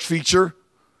news search feature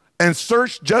and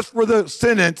search just for the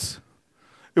sentence,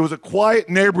 it was a quiet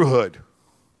neighborhood.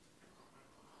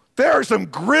 There are some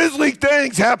grisly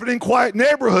things happening in quiet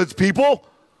neighborhoods, people.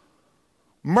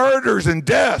 Murders and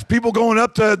deaths, people going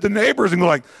up to the neighbors and go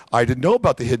like, I didn't know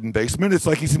about the hidden basement. It's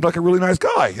like he seemed like a really nice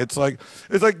guy. It's like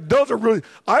those are really,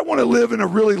 I want to live in a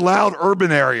really loud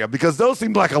urban area because those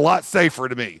seem like a lot safer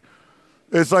to me.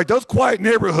 It's like those quiet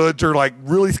neighborhoods are like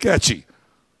really sketchy.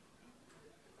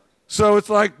 So it's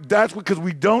like that's because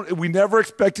we never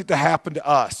expect it to happen to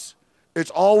us.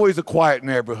 It's always a quiet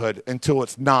neighborhood until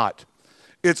it's not.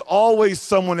 It's always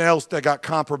someone else that got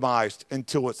compromised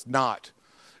until it's not.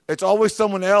 It's always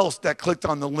someone else that clicked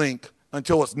on the link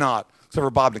until it's not. Except for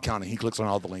Bob DeCounty, he clicks on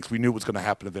all the links. We knew it was going to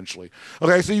happen eventually.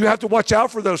 Okay, so you have to watch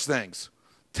out for those things.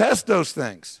 Test those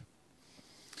things.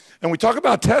 And we talk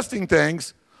about testing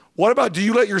things. What about, do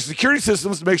you let your security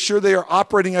systems make sure they are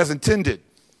operating as intended?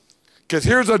 Because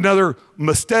here's another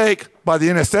mistake by the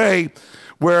NSA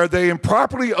where they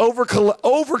improperly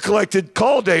over-collected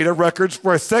call data records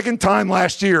for a second time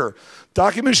last year.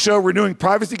 Documents show renewing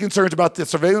privacy concerns about the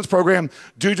surveillance program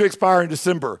due to expire in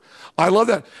December. I love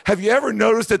that. Have you ever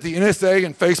noticed that the NSA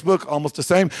and Facebook, almost the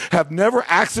same, have never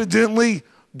accidentally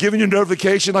given you a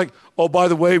notification like, oh, by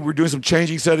the way, we're doing some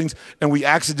changing settings and we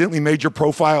accidentally made your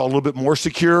profile a little bit more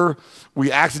secure.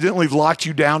 We accidentally locked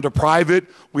you down to private.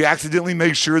 We accidentally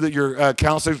made sure that your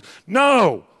account saves.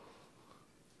 No.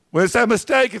 When it's that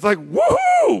mistake, it's like,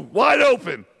 woohoo, wide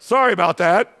open. Sorry about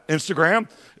that, Instagram.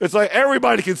 It's like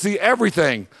everybody can see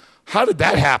everything. How did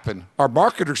that happen? Our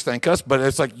marketers thank us, but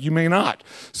it's like you may not.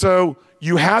 So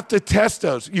you have to test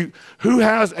those. Who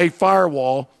has a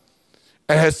firewall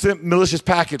and has sent malicious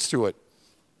packets to it?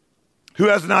 Who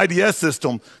has an IDS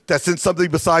system that sent something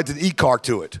besides an eCard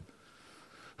to it?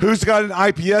 Who's got an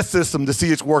IPS system to see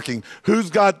it's working?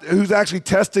 Who's actually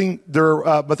testing their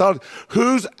methodology?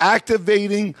 Who's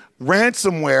activating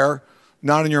ransomware?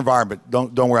 Not in your environment.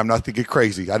 Don't worry, I'm not thinking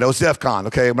crazy. I know it's DEF CON,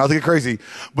 okay? I'm not thinking crazy.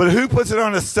 But who puts it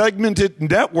on a segmented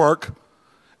network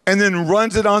and then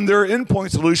runs it on their endpoint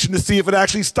solution to see if it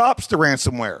actually stops the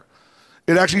ransomware?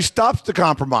 It actually stops the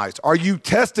compromise. Are you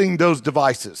testing those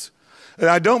devices? And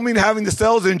I don't mean having the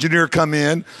sales engineer come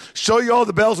in, show you all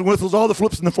the bells and whistles, all the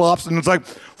flips and the flops, and it's like,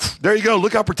 there you go,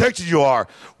 look how protected you are.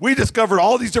 We discovered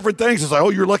all these different things. It's like, oh,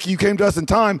 you're lucky you came to us in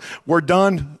time. We're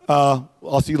done.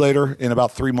 I'll see you later in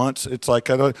about 3 months. It's like,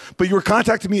 but you were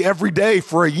contacting me every day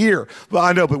for a year. Well,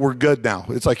 I know, but we're good now.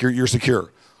 It's like you're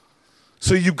secure.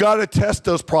 So you've got to test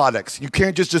those products. You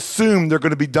can't just assume they're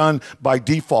going to be done by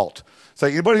default. It's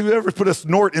like anybody who ever put a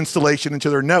snort installation into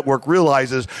their network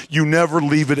realizes you never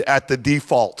leave it at the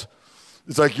default.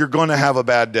 It's like you're going to have a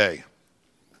bad day.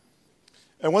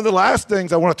 And one of the last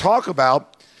things I want to talk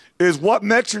about is what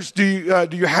metrics do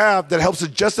you have that helps to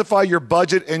justify your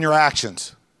budget and your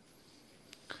actions?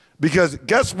 Because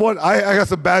guess what? I got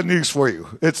some bad news for you.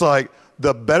 It's like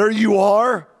the better you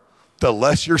are, the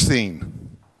less you're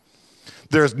seen.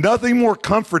 There's nothing more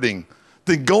comforting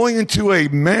than going into a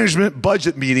management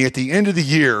budget meeting at the end of the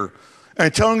year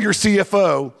and telling your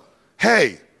CFO,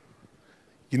 hey,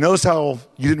 you notice how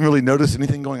you didn't really notice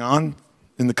anything going on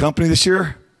in the company this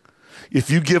year? If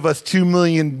you give us $2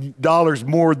 million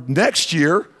more next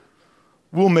year,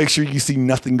 we'll make sure you see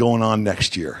nothing going on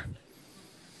next year.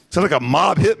 Sounds like a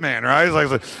mob hitman, right?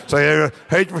 It's like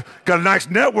hey, got a nice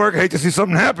network, hate to see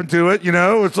something happen to it, you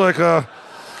know? It's like,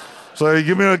 so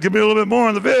give me a little bit more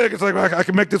on the VIG. It's like, I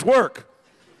can make this work.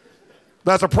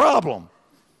 That's a problem.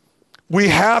 We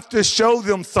have to show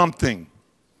them something.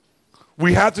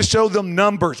 We have to show them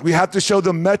numbers. We have to show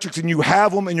them metrics, and you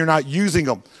have them and you're not using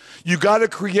them. You got to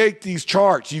create these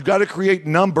charts. You got to create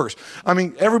numbers. I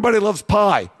mean, everybody loves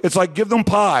pie. It's like give them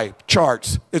pie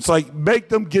charts. It's like make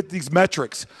them get these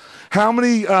metrics. How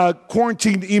many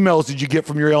quarantined emails did you get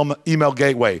from your email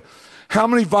gateway? How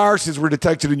many viruses were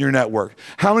detected in your network?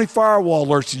 How many firewall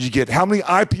alerts did you get? How many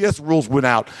IPS rules went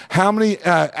out? How many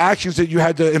actions that you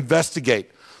had to investigate?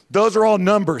 Those are all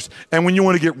numbers. And when you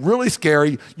want to get really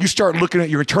scary, you start looking at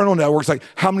your internal networks, like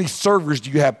how many servers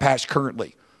do you have patched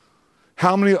currently?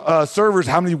 How many servers,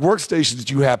 how many workstations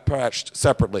do you have patched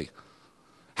separately?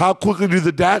 How quickly do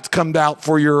the DATs come out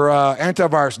for your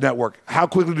antivirus network? How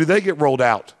quickly do they get rolled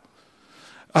out?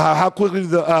 How quickly do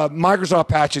the Microsoft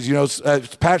patches, you know,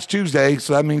 it's patch Tuesday,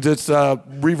 so that means it's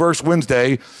reverse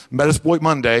Wednesday, Metasploit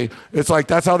Monday. It's like,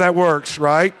 that's how that works,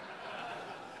 right?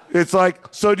 It's like,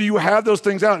 so do you have those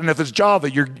things out? And if it's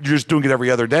Java, you're just doing it every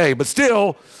other day. But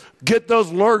still, get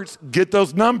those alerts, get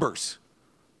those numbers.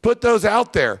 Put those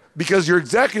out there, because your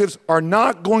executives are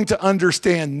not going to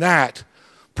understand that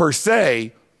per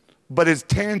se, but it's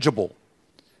tangible.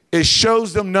 It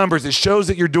shows them numbers. It shows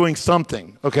that you're doing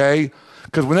something, okay?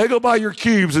 Because when they go by your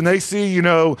cubes and they see, you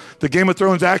know, the Game of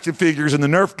Thrones action figures and the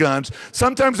Nerf guns,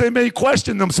 sometimes they may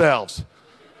question themselves.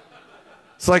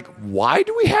 It's like, why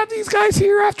do we have these guys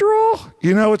here after all?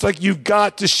 You know, it's like you've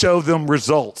got to show them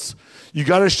results. You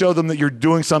got to show them that you're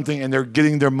doing something and they're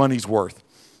getting their money's worth.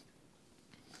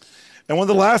 And one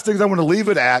of the last things I want to leave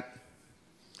it at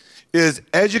is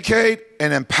educate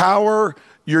and empower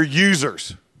your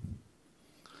users.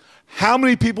 How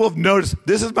many people have noticed,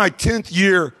 this is my 10th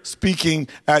year speaking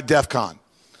at DEF CON.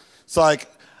 It's like,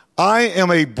 I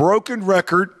am a broken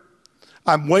record.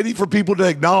 I'm waiting for people to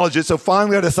acknowledge it. So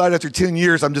finally I decided after 10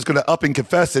 years, I'm just going to up and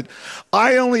confess it.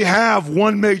 I only have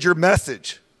one major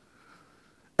message,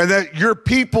 and that your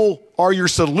people are your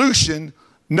solution,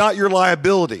 not your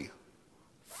liability.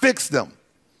 Fix them.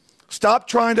 Stop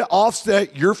trying to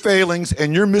offset your failings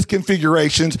and your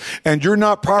misconfigurations, and you're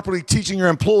not properly teaching your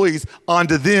employees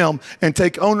onto them, and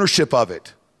take ownership of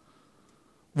it.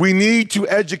 We need to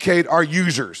educate our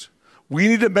users. We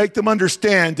need to make them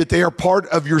understand that they are part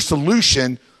of your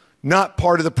solution, not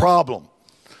part of the problem.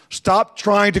 Stop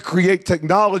trying to create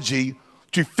technology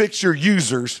to fix your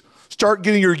users. Start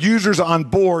getting your users on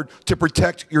board to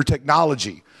protect your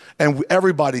technology, and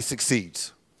everybody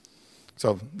succeeds.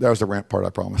 So that was the rant part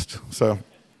I promised. So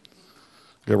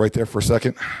go right there for a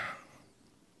second.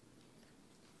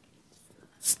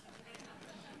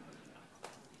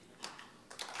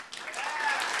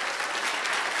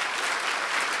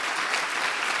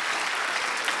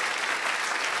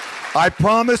 I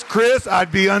promised Chris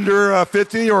I'd be under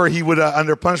 50, or he would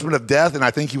under punishment of death, and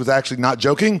I think he was actually not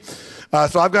joking.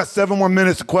 So I've got 7 more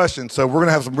minutes of questions. So we're going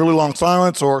to have some really long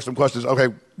silence or some questions.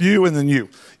 Okay, you and then you.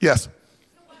 Yes.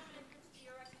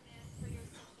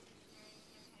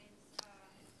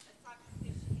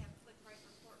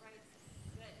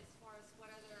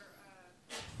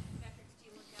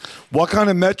 What kind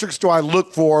of metrics do I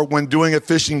look for when doing a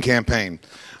phishing campaign?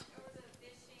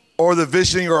 Or the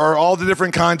phishing, or all the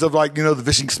different kinds of, like, you know, the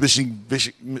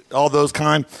phishing, all those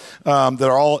kind that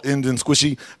are all end in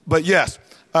squishy. But yes,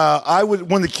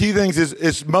 One of the key things is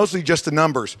it's mostly just the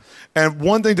numbers. And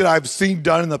one thing that I've seen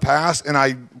done in the past, and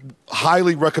I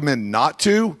highly recommend not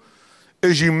to,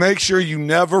 is you make sure you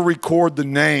never record the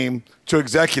name to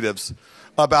executives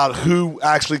about who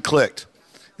actually clicked.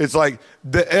 It's like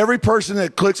every person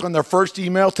that clicks on their first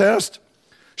email test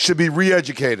should be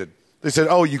re-educated. They said,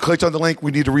 oh, you clicked on the link,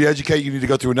 we need to re-educate, you need to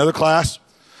go through another class.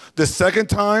 The second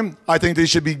time, I think they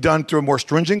should be done through a more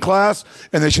stringent class,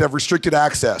 and they should have restricted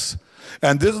access.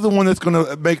 And this is the one that's going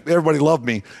to make everybody love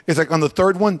me. It's like on the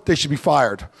third one, they should be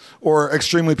fired or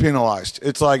extremely penalized.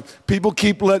 It's like people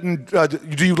keep letting,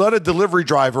 do you let a delivery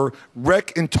driver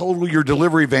wreck and total your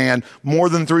delivery van more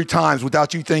than 3 times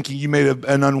without you thinking you made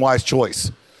an unwise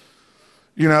choice?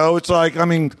 You know, it's like, I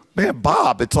mean, man,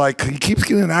 Bob, it's like he keeps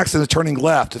getting in an accident turning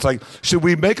left. It's like, should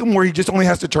we make him where he just only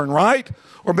has to turn right?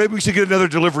 Or maybe we should get another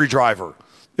delivery driver.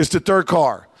 It's the third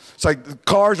car. It's like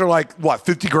cars are like, what,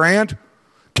 50 grand?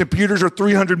 Computers are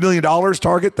 $300 million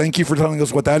target. Thank you for telling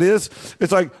us what that is.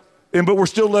 It's like, but we're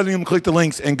still letting them click the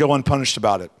links and go unpunished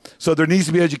about it. So there needs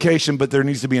to be education, but there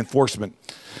needs to be enforcement.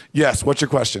 Yes, what's your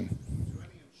question?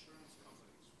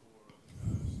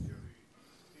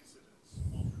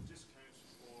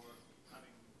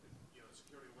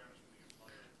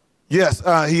 Yes,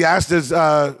 he asked his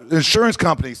insurance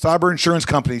companies, cyber insurance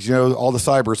companies, you know, all the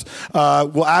cybers,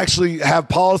 will actually have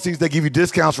policies that give you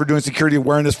discounts for doing security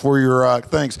awareness for your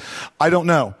things. I don't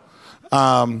know.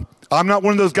 I'm not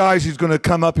one of those guys who's going to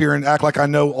come up here and act like I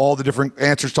know all the different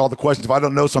answers to all the questions. If I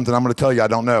don't know something, I'm going to tell you I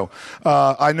don't know.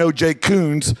 I know Jake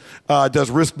Coons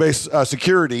does risk-based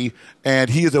security, and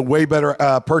he is a way better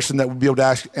person that would be able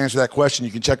to answer that question.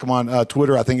 You can check him on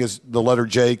Twitter. I think it's the letter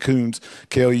J, Coons,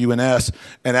 K-O-U-N-S,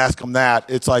 and ask him that.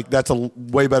 It's like that's a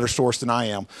way better source than I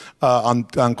am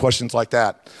on questions like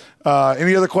that.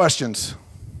 Any other questions?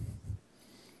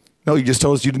 No, you just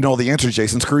told us you didn't know all the answers,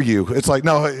 Jason. Screw you. It's like,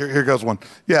 no, here goes one.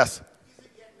 Yes.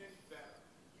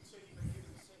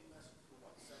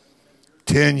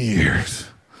 10 years.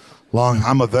 Long.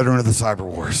 I'm a veteran of the cyber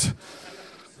wars.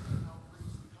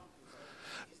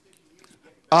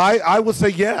 I would say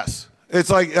yes.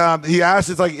 It's like he asked,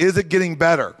 it's like, is it getting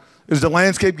better? Is the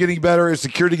landscape getting better? Is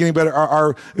security getting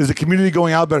better? Is the community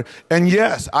going out better? And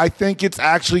yes, I think it's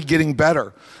actually getting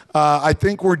better. I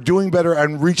think we're doing better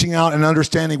and reaching out and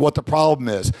understanding what the problem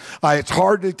is. It's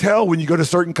hard to tell when you go to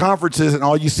certain conferences and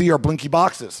all you see are blinky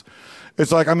boxes.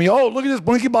 It's like, I mean, oh, look at this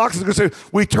blinky box. It's going to say,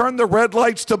 we turned the red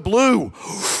lights to blue.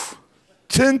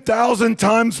 10,000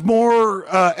 times more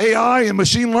AI and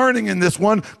machine learning in this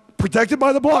one, protected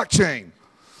by the blockchain.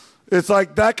 It's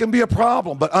like that can be a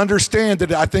problem, but understand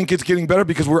that I think it's getting better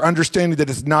because we're understanding that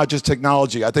it's not just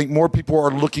technology. I think more people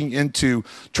are looking into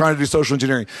trying to do social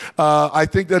engineering. I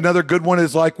think that another good one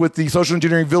is like with the Social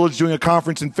Engineering Village doing a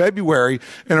conference in February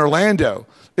in Orlando.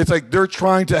 It's like they're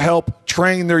trying to help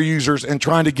train their users and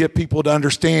trying to get people to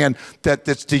understand that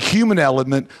it's the human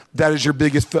element that is your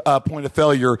biggest point of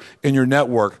failure in your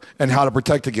network and how to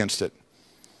protect against it.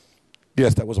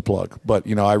 Yes, that was a plug, but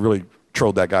you know, I really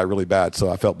trolled that guy really bad, so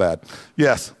I felt bad.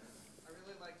 Yes. I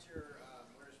really liked your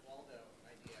Where's Waldo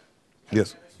idea.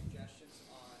 Yes. Any other suggestions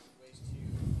on ways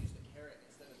to use the carrot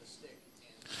instead of the stick?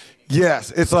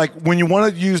 Yes, it's like when you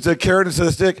want to use the carrot instead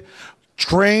of the stick,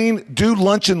 do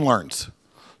lunch and learns.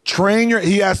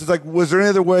 He asked, it's like, was there any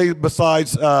other way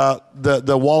besides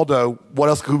the Waldo, what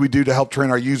else could we do to help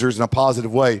train our users in a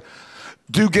positive way?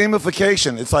 Do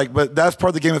gamification. It's like, but that's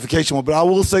part of the gamification one. But I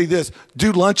will say this,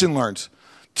 do lunch and learns.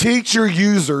 Teach your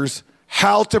users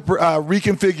how to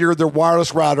reconfigure their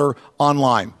wireless router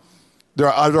online, their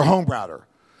home router.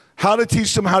 How to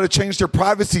teach them how to change their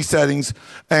privacy settings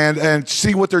and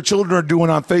see what their children are doing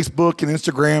on Facebook and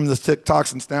Instagram, the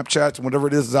TikToks and Snapchats and whatever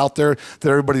it is out there that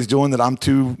everybody's doing that I'm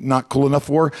too not cool enough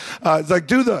for. It's like,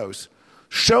 do those.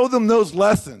 Show them those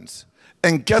lessons.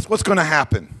 And guess what's going to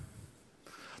happen?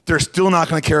 They're still not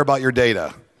going to care about your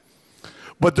data.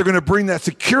 But they're going to bring that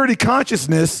security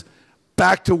consciousness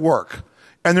back to work.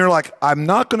 And they're like, I'm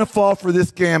not going to fall for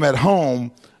this scam at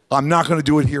home. I'm not going to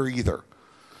do it here either.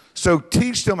 So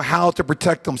teach them how to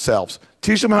protect themselves.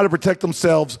 Teach them how to protect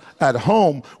themselves at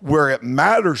home where it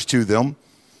matters to them.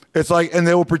 It's like, and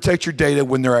they will protect your data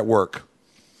when they're at work.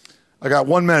 I got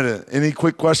 1 minute. Any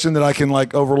quick question that I can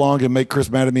like overlong and make Chris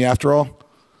mad at me after all?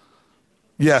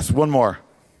 Yes, one more.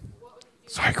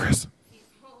 Sorry, Chris.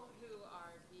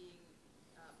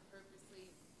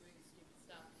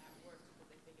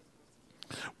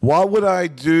 What would I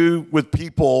do with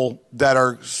people that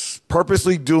are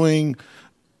purposely doing,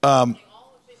 open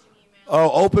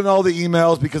all the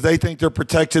emails because they think they're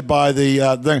protected by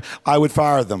the thing? I would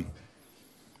fire them.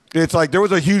 It's like there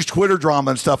was a huge Twitter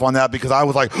drama and stuff on that because I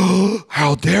was like, oh,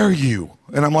 how dare you?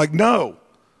 And I'm like, no.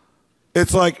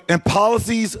 It's like, and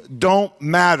policies don't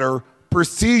matter.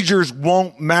 Procedures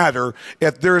won't matter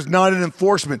if there's not an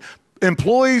enforcement.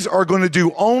 Employees are going to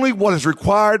do only what is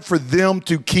required for them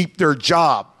to keep their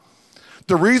job.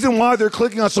 The reason why they're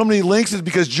clicking on so many links is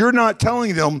because you're not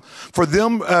telling them, for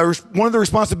them, one of the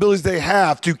responsibilities they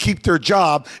have to keep their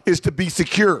job is to be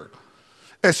secure.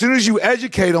 As soon as you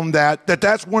educate them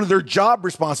that's one of their job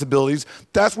responsibilities,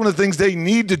 that's one of the things they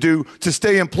need to do to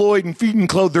stay employed and feed and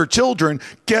clothe their children,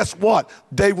 guess what?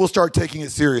 They will start taking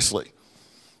it seriously.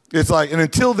 It's like, and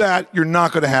until that, you're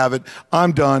not going to have it.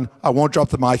 I'm done. I won't drop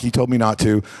the mic. He told me not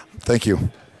to. Thank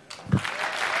you.